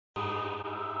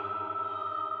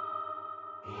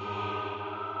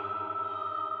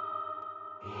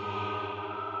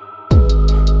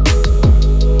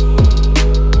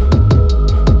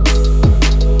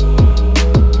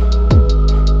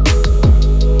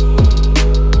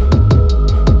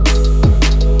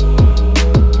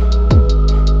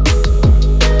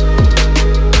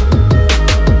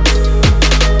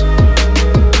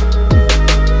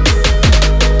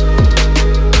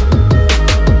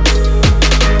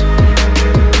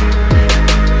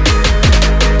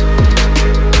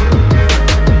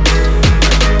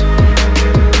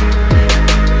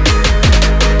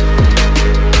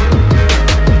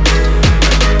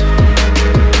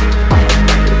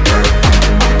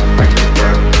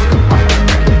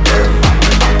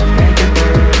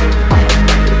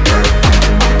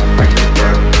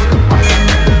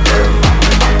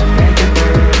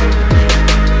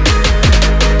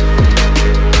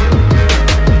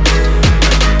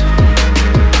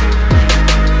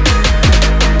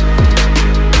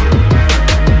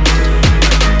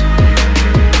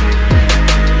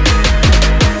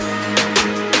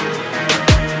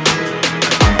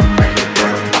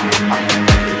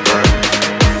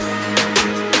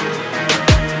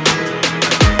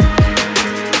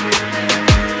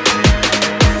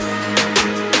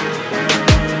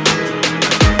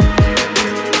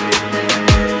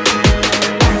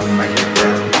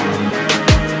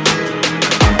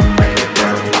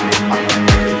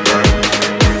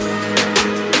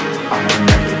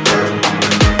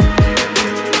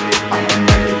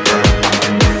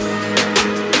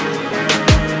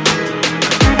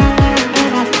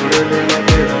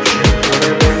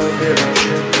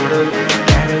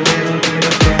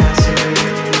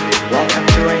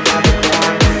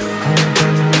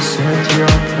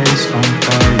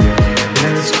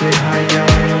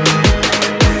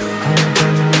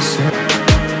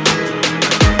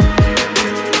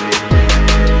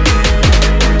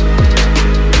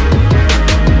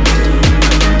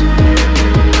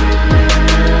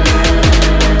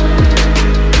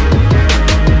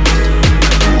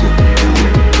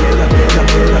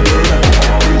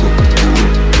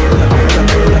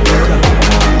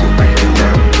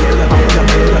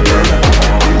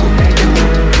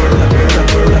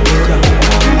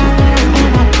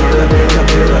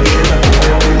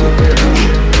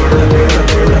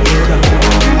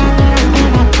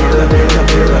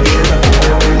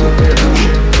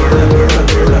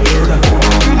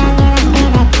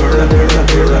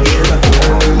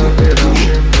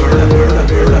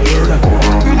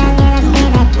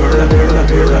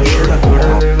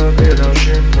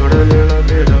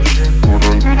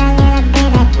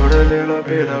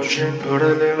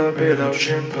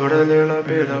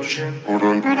corruption. Put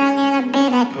a little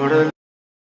bit of, put a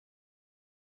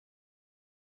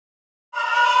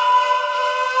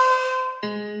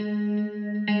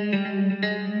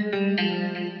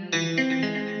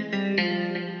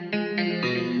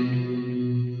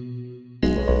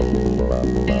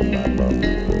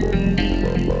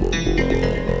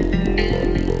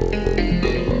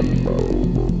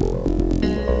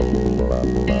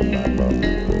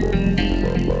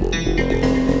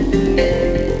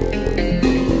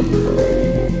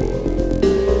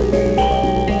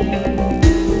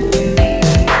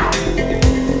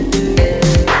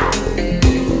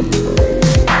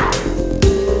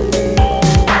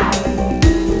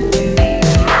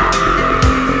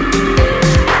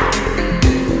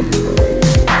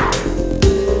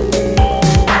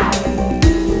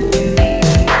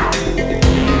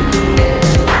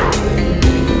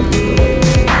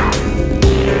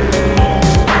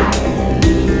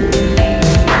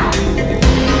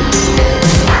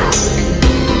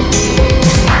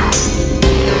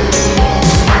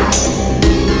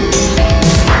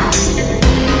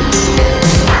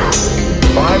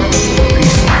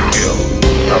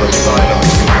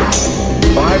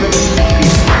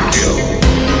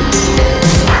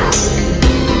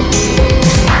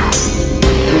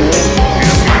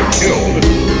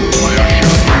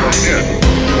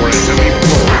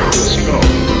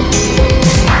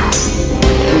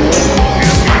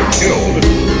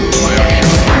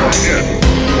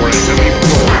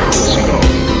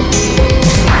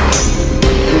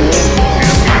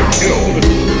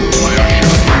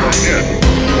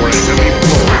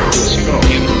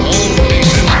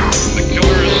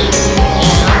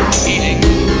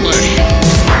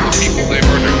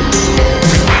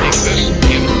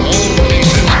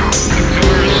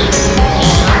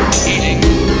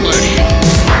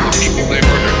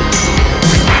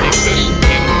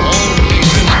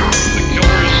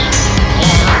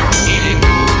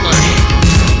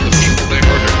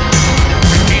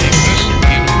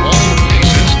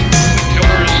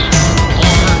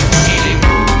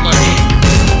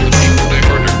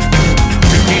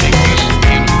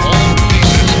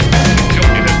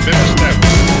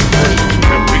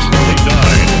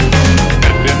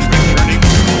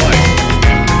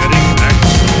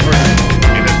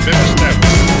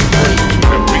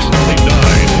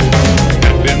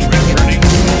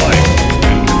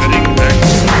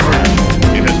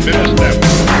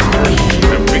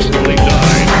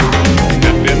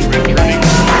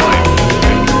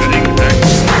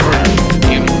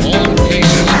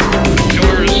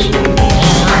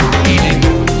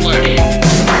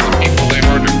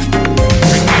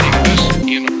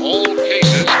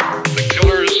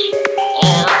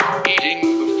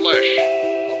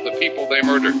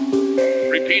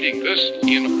Repeating this,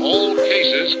 in all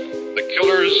cases, the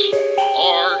killers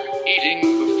are eating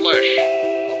the flesh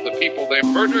of the people they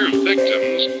murder.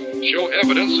 Victims show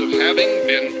evidence of having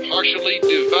been partially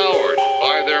devoured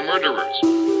by their murderers.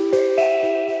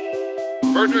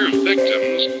 Murder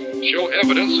victims show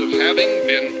evidence of having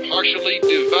been partially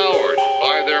devoured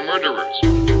by their murderers.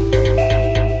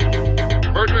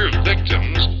 Murder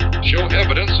victims show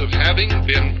evidence of having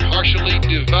been partially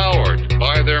devoured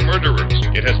by their murderers.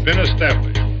 It has been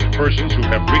established that persons who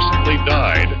have recently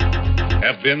died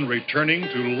have been returning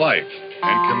to life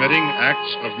and committing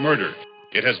acts of murder.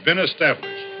 It has been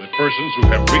established that persons who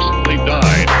have recently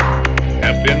died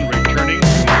have been returning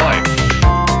to life.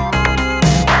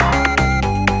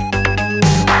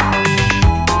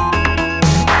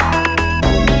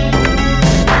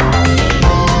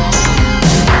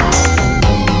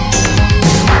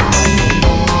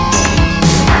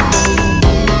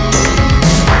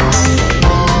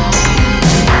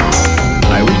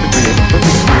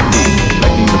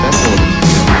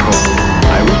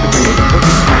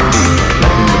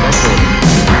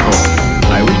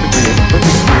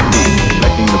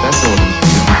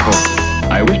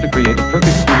 I wish to create a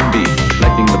perfect human being,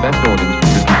 selecting the best organs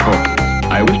from different corpses.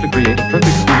 I wish to create a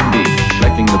perfect human being,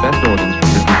 selecting the best organs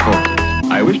from different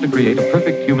corpses. I wish to create a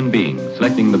perfect human being,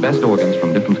 selecting the best organs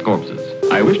from different corpses.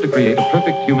 I wish to create a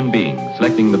perfect human being,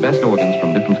 selecting the best organs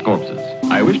from different corpses.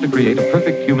 I wish to create a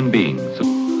perfect human being.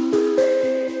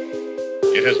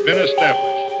 It has been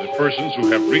established that persons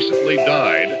who have recently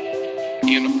died,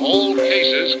 in all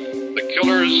cases, the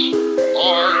killers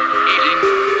are eating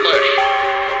flesh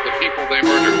of the people they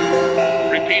murder.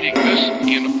 Repeating this,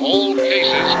 in all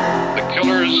cases, the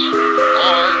killers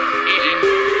are eating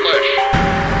flesh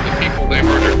of the people they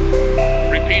murder.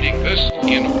 Repeating this,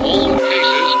 in all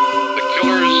cases, the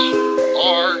killers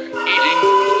are eating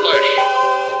flesh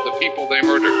of the people they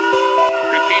murder.